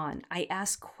going on. I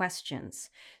ask questions.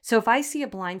 So if I see a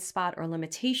blind spot or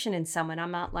limitation in someone,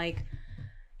 I'm not like,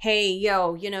 hey,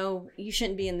 you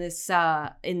shouldn't be in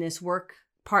this work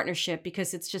partnership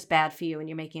because it's just bad for you and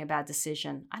you're making a bad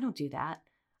decision. I don't do that.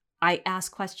 I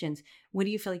ask questions. What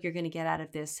do you feel like you're going to get out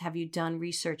of this? Have you done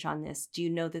research on this? Do you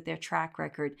know that their track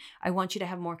record? I want you to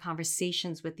have more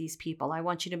conversations with these people. I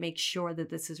want you to make sure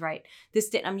that this is right.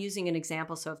 I'm using an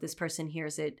example. So if this person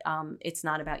hears it, it's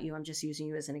not about you. I'm just using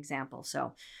you as an example.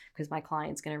 So, because my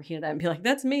client's going to hear that and be like,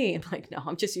 that's me. I'm like, no,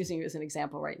 I'm just using you as an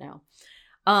example right now.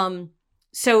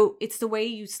 So it's the way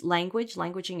you use language.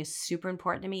 Languaging is super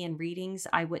important to me. In readings,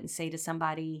 I wouldn't say to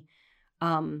somebody,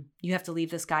 you have to leave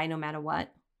this guy no matter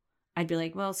what. I'd be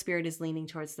like, well, spirit is leaning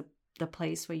towards the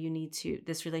place where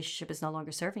this relationship is no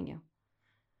longer serving you.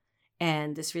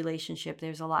 And this relationship,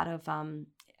 there's a lot of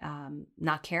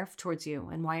not care towards you.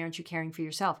 And why aren't you caring for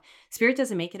yourself? Spirit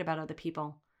doesn't make it about other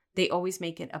people. They always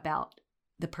make it about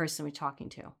the person we're talking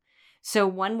to. So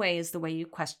one way is the way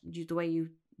you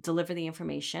deliver the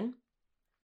information.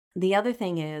 The other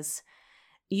thing is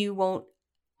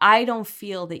I don't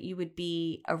feel that you would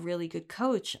be a really good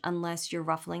coach unless you're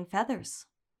ruffling feathers.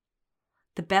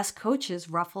 The best coaches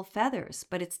ruffle feathers,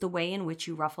 but it's the way in which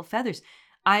you ruffle feathers.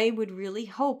 I would really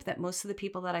hope that most of the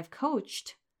people that I've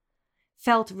coached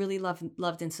felt really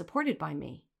loved and supported by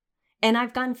me. And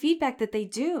I've gotten feedback that they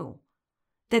do.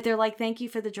 That they're like, thank you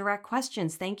for the direct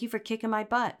questions. Thank you for kicking my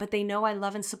butt. But they know I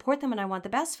love and support them and I want the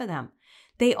best for them.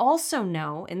 They also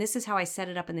know, and this is how I set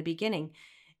it up in the beginning,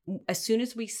 as soon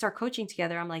as we start coaching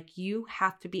together, I'm like, you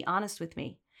have to be honest with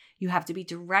me. You have to be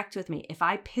direct with me. If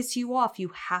I piss you off, you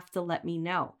have to let me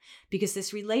know, because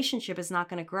this relationship is not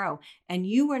going to grow, and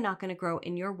you are not going to grow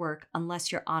in your work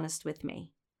unless you're honest with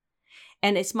me.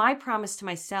 And it's my promise to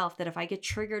myself that if I get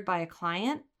triggered by a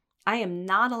client, I am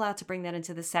not allowed to bring that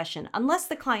into the session unless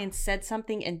the client said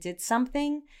something and did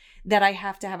something that I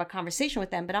have to have a conversation with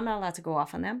them, but I'm not allowed to go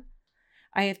off on them.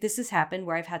 This has happened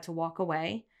where I've had to walk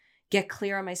away, get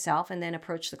clear on myself, and then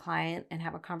approach the client and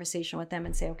have a conversation with them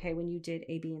and say, okay, when you did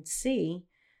A, B, and C,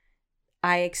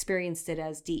 I experienced it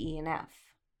as D, E, and F.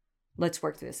 Let's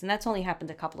work through this. And that's only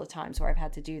happened a couple of times where I've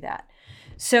had to do that.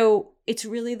 So it's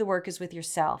really, the work is with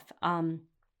yourself.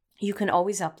 You can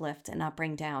always uplift and not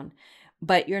bring down,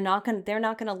 but they're not going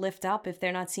to lift up if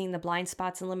they're not seeing the blind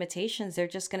spots and limitations. They're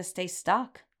just going to stay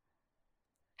stuck.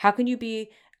 How can you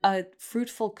be a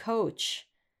fruitful coach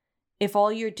if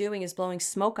all you're doing is blowing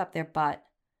smoke up their butt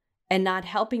and not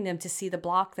helping them to see the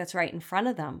block that's right in front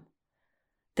of them,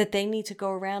 that they need to go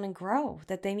around and grow,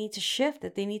 that they need to shift,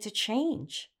 that they need to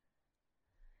change?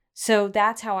 So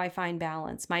that's how I find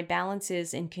balance. My balance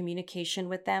is in communication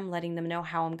with them, letting them know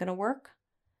how I'm going to work.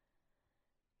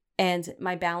 And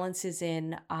my balance is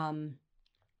in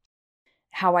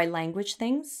how I language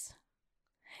things.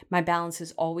 My balance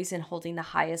is always in holding the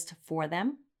highest for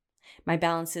them. My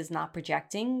balance is not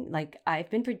projecting. Like I've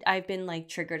been like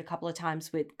triggered a couple of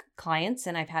times with clients,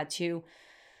 and I've had to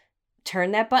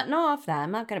turn that button off. That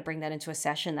I'm not going to bring that into a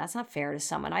session. That's not fair to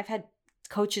someone. I've had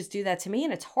coaches do that to me,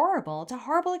 and it's horrible. It's a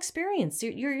horrible experience.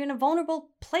 You're in a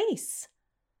vulnerable place.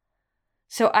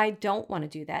 So I don't want to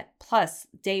do that. Plus,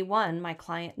 day one, my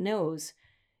client knows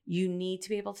you need to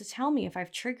be able to tell me if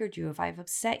I've triggered you, if I've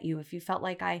upset you, if you felt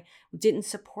like I didn't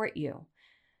support you,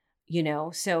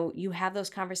 so you have those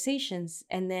conversations,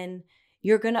 and then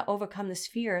you're going to overcome this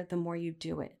fear the more you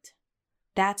do it.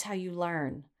 That's how you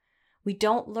learn. We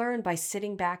don't learn by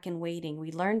sitting back and waiting.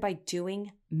 We learn by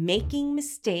doing, making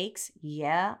mistakes.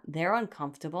 Yeah, they're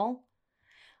uncomfortable.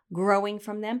 Growing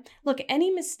from them. Look, any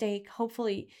mistake,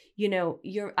 hopefully,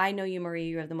 I know you, Marie,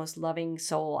 you have the most loving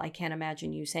soul. I can't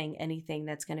imagine you saying anything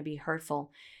that's going to be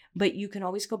hurtful, but you can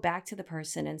always go back to the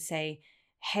person and say,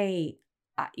 hey,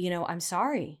 I'm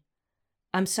sorry.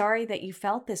 I'm sorry that you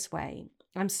felt this way.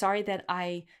 I'm sorry that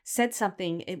I said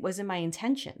something. It wasn't my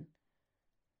intention.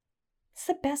 It's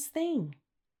the best thing,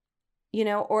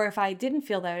 or if I didn't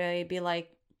feel that way, I'd be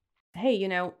like,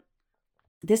 hey,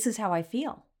 this is how I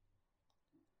feel.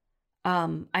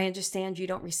 I understand you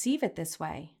don't receive it this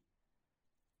way,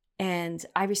 and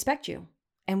I respect you,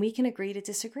 and we can agree to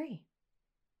disagree.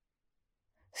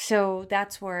 So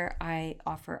that's where I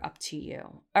offer up to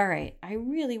you. All right. I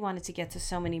really wanted to get to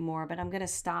so many more, but I'm going to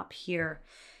stop here.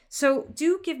 So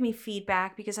do give me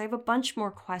feedback, because I have a bunch more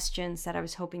questions that I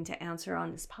was hoping to answer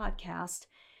on this podcast.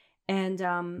 And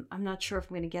I'm not sure if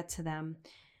I'm going to get to them.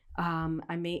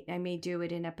 I may do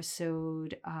it in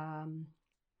episode,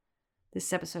 this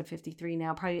is episode 53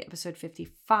 now, probably episode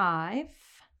 55,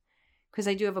 because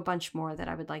I do have a bunch more that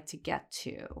I would like to get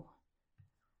to.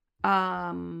 I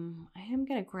am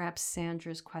going to grab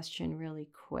Sandra's question really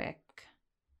quick.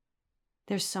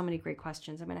 There's so many great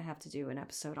questions. I'm going to have to do an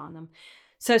episode on them.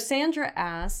 So Sandra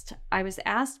asked, I was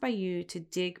asked by you to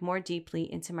dig more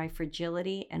deeply into my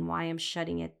fragility and why I'm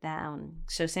shutting it down.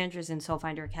 So Sandra's in Soul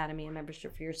Finder Academy, a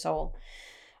membership for your soul.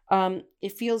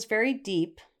 It feels very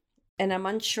deep, and I'm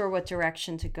unsure what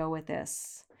direction to go with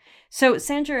this. So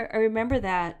Sandra, I remember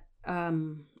that, I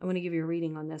want to give you a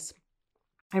reading on this.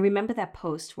 I remember that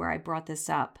post where I brought this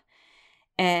up,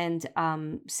 and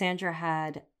Sandra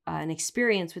had an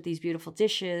experience with these beautiful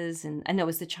dishes, and I know it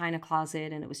was the china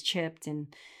closet, and it was chipped, and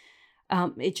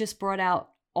it just brought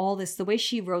out all this. The way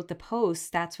she wrote the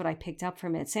post, that's what I picked up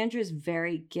from it. Sandra is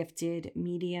very gifted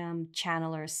medium,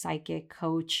 channeler, psychic,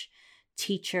 coach,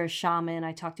 teacher, shaman.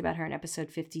 I talked about her in episode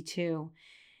 52.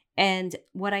 And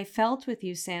what I felt with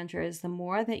you, Sandra, is the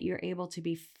more that you're able to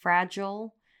be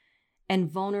fragile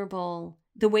and vulnerable,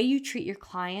 the way you treat your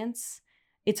clients,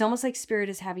 it's almost like Spirit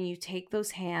is having you take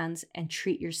those hands and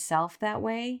treat yourself that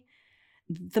way.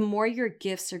 The more your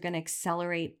gifts are going to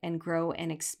accelerate and grow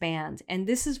and expand. And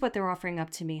this is what they're offering up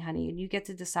to me, honey. And you get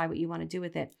to decide what you want to do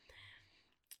with it.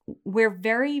 We're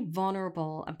very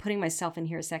vulnerable. I'm putting myself in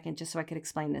here a second just so I could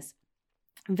explain this.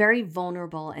 Very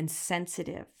vulnerable and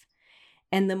sensitive.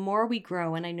 And the more we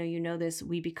grow, and I know you know this,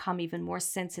 we become even more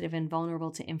sensitive and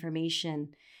vulnerable to information.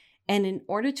 And in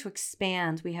order to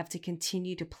expand, we have to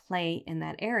continue to play in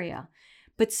that area.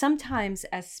 But sometimes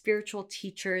as spiritual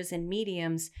teachers and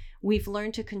mediums, we've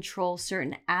learned to control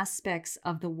certain aspects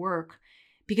of the work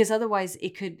because otherwise it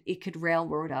could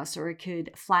railroad us, or it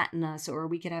could flatten us, or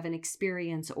we could have an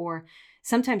experience, or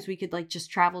sometimes we could like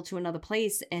just travel to another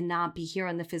place and not be here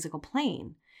on the physical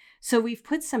plane. So we've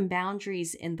put some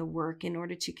boundaries in the work in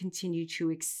order to continue to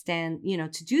extend,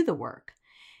 to do the work.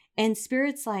 And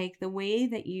Spirit's like, the way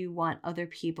that you want other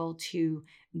people to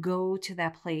go to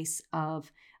that place of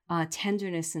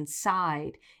tenderness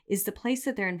inside is the place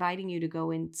that they're inviting you to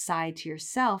go inside to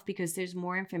yourself, because there's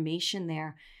more information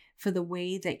there for the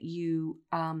way that you're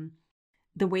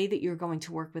going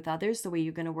to work with others, the way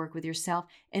you're going to work with yourself,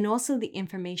 and also the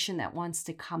information that wants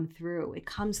to come through. It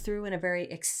comes through in a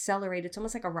very accelerated, it's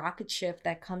almost like a rocket ship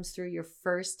that comes through your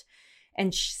first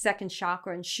and second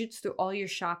chakra and shoots through all your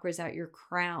chakras out your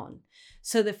crown.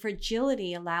 So the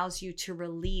fragility allows you to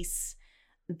release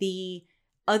the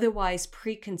otherwise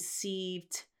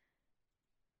preconceived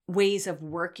ways of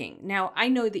working. Now, I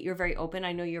know that you're very open.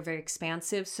 I know you're very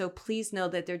expansive. So please know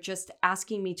that they're just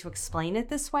asking me to explain it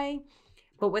this way.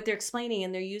 But what they're explaining,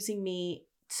 and they're using me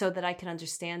so that I can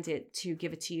understand it, to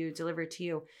give it to you, deliver it to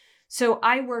you. So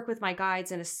I work with my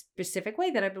guides in a specific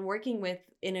way that I've been working with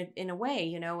in a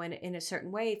way, in a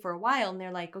certain way for a while. And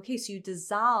they're like, okay, so you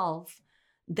dissolve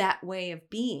that way of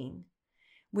being,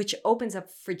 which opens up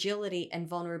fragility and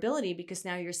vulnerability, because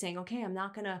now you're saying, okay,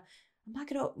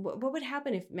 what would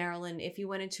happen if, Marilyn, if you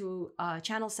went into a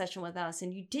channel session with us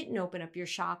and you didn't open up your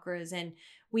chakras, and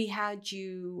we had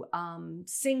you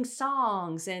sing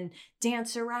songs and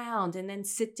dance around and then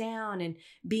sit down and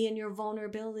be in your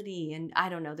vulnerability? And I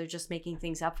don't know, they're just making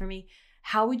things up for me.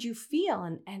 How would you feel?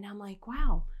 And I'm like,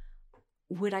 wow,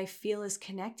 would I feel as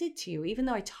connected to you? Even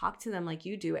though I talk to them like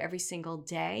you do every single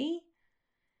day,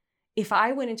 if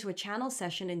I went into a channel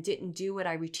session and didn't do what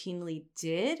I routinely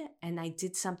did, and I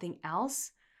did something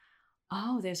else,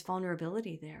 there's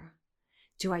vulnerability there.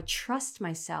 Do I trust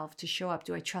myself to show up?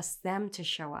 Do I trust them to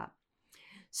show up?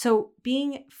 So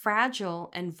being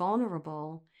fragile and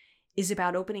vulnerable is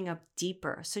about opening up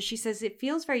deeper. So she says, it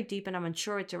feels very deep and I'm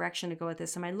unsure what direction to go with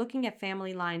this. Am I looking at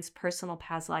family lines, personal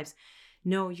past lives?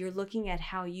 No, you're looking at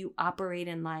how you operate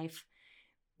in life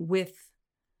with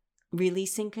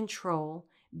releasing control,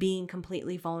 being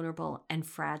completely vulnerable and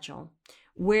fragile.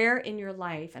 Where in your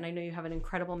life, and I know you have an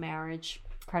incredible marriage,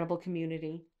 incredible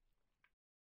community,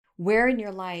 where in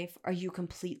your life are you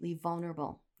completely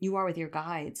vulnerable? You are with your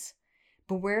guides,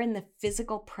 but where in the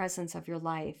physical presence of your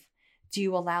life do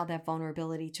you allow that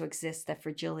vulnerability to exist, that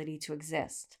fragility to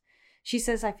exist? She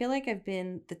says, I feel like I've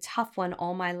been the tough one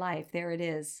all my life. There it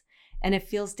is. And it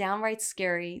feels downright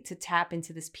scary to tap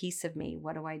into this piece of me.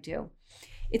 What do I do?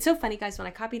 It's so funny, guys, when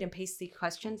I copied and pasted the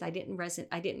questions, I didn't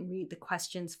read the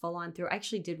questions full on through. I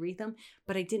actually did read them,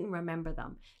 but I didn't remember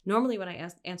them. Normally when I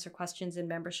answer questions in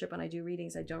membership, when I do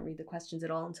readings, I don't read the questions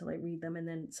at all until I read them. And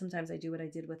then sometimes I do what I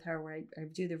did with her, where I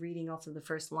do the reading off of the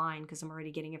first line because I'm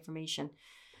already getting information.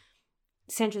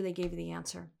 Sandra, they gave you the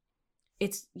answer.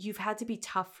 You've had to be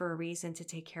tough for a reason, to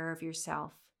take care of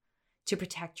yourself, to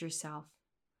protect yourself.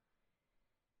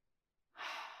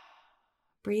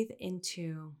 Breathe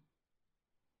into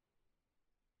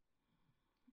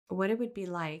what it would be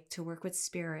like to work with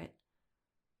Spirit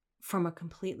from a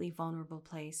completely vulnerable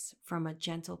place, from a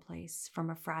gentle place, from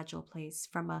a fragile place,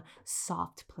 from a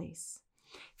soft place.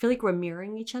 I feel like we're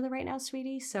mirroring each other right now,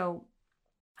 sweetie. So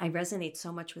I resonate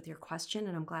so much with your question,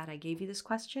 and I'm glad I gave you this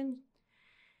question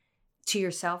to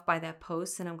yourself by that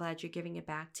post, and I'm glad you're giving it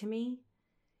back to me.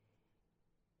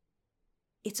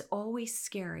 It's always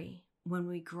scary when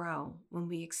we grow, when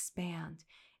we expand.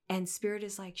 And Spirit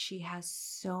is like, she has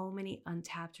so many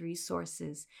untapped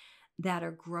resources that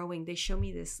are growing. They show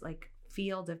me this like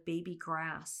field of baby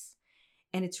grass.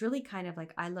 And it's really kind of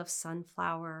like, I love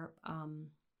sunflower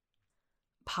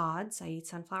pods. I eat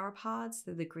sunflower pods.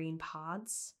 They're the green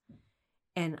pods.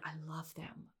 And I love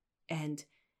them. And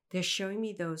they're showing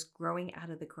me those growing out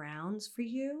of the grounds for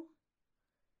you.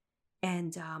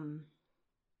 And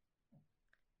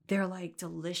they're like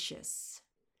delicious.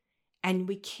 And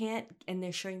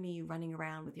they're showing me you running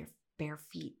around with your bare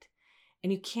feet.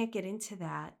 And you can't get into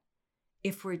that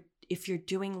if you're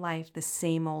doing life the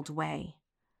same old way.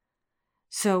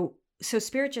 So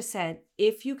Spirit just said,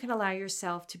 if you can allow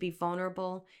yourself to be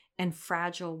vulnerable and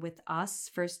fragile with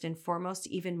us, first and foremost,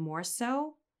 even more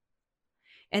so.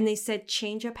 And they said,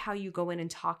 change up how you go in and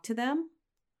talk to them.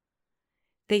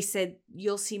 They said,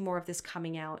 you'll see more of this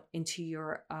coming out into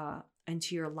your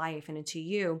life and into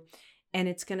you. And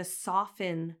it's going to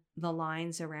soften the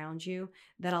lines around you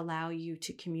that allow you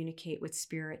to communicate with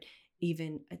Spirit.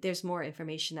 Even there's more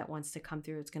information that wants to come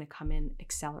through. It's going to come in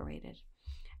accelerated.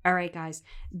 All right, guys.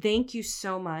 Thank you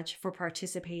so much for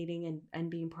participating and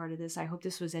being part of this. I hope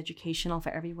this was educational for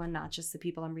everyone, not just the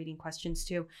people I'm reading questions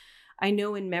to. I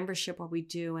know in membership what we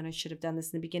do, and I should have done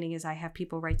this in the beginning, is I have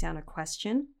people write down a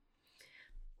question,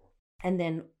 and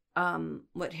then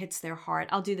what hits their heart.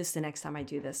 I'll do this the next time I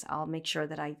do this. I'll make sure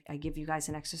that I give you guys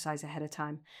an exercise ahead of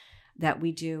time that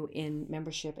we do in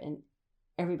membership, and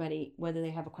everybody, whether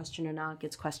they have a question or not,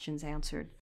 gets questions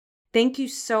answered. Thank you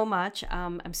so much.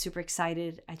 I'm super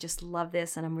excited. I just love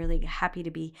this, and I'm really happy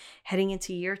to be heading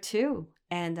into year 2.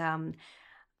 And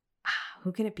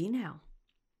who can it be now?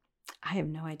 I have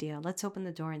no idea. Let's open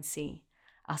the door and see.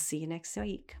 I'll see you next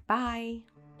week. Bye.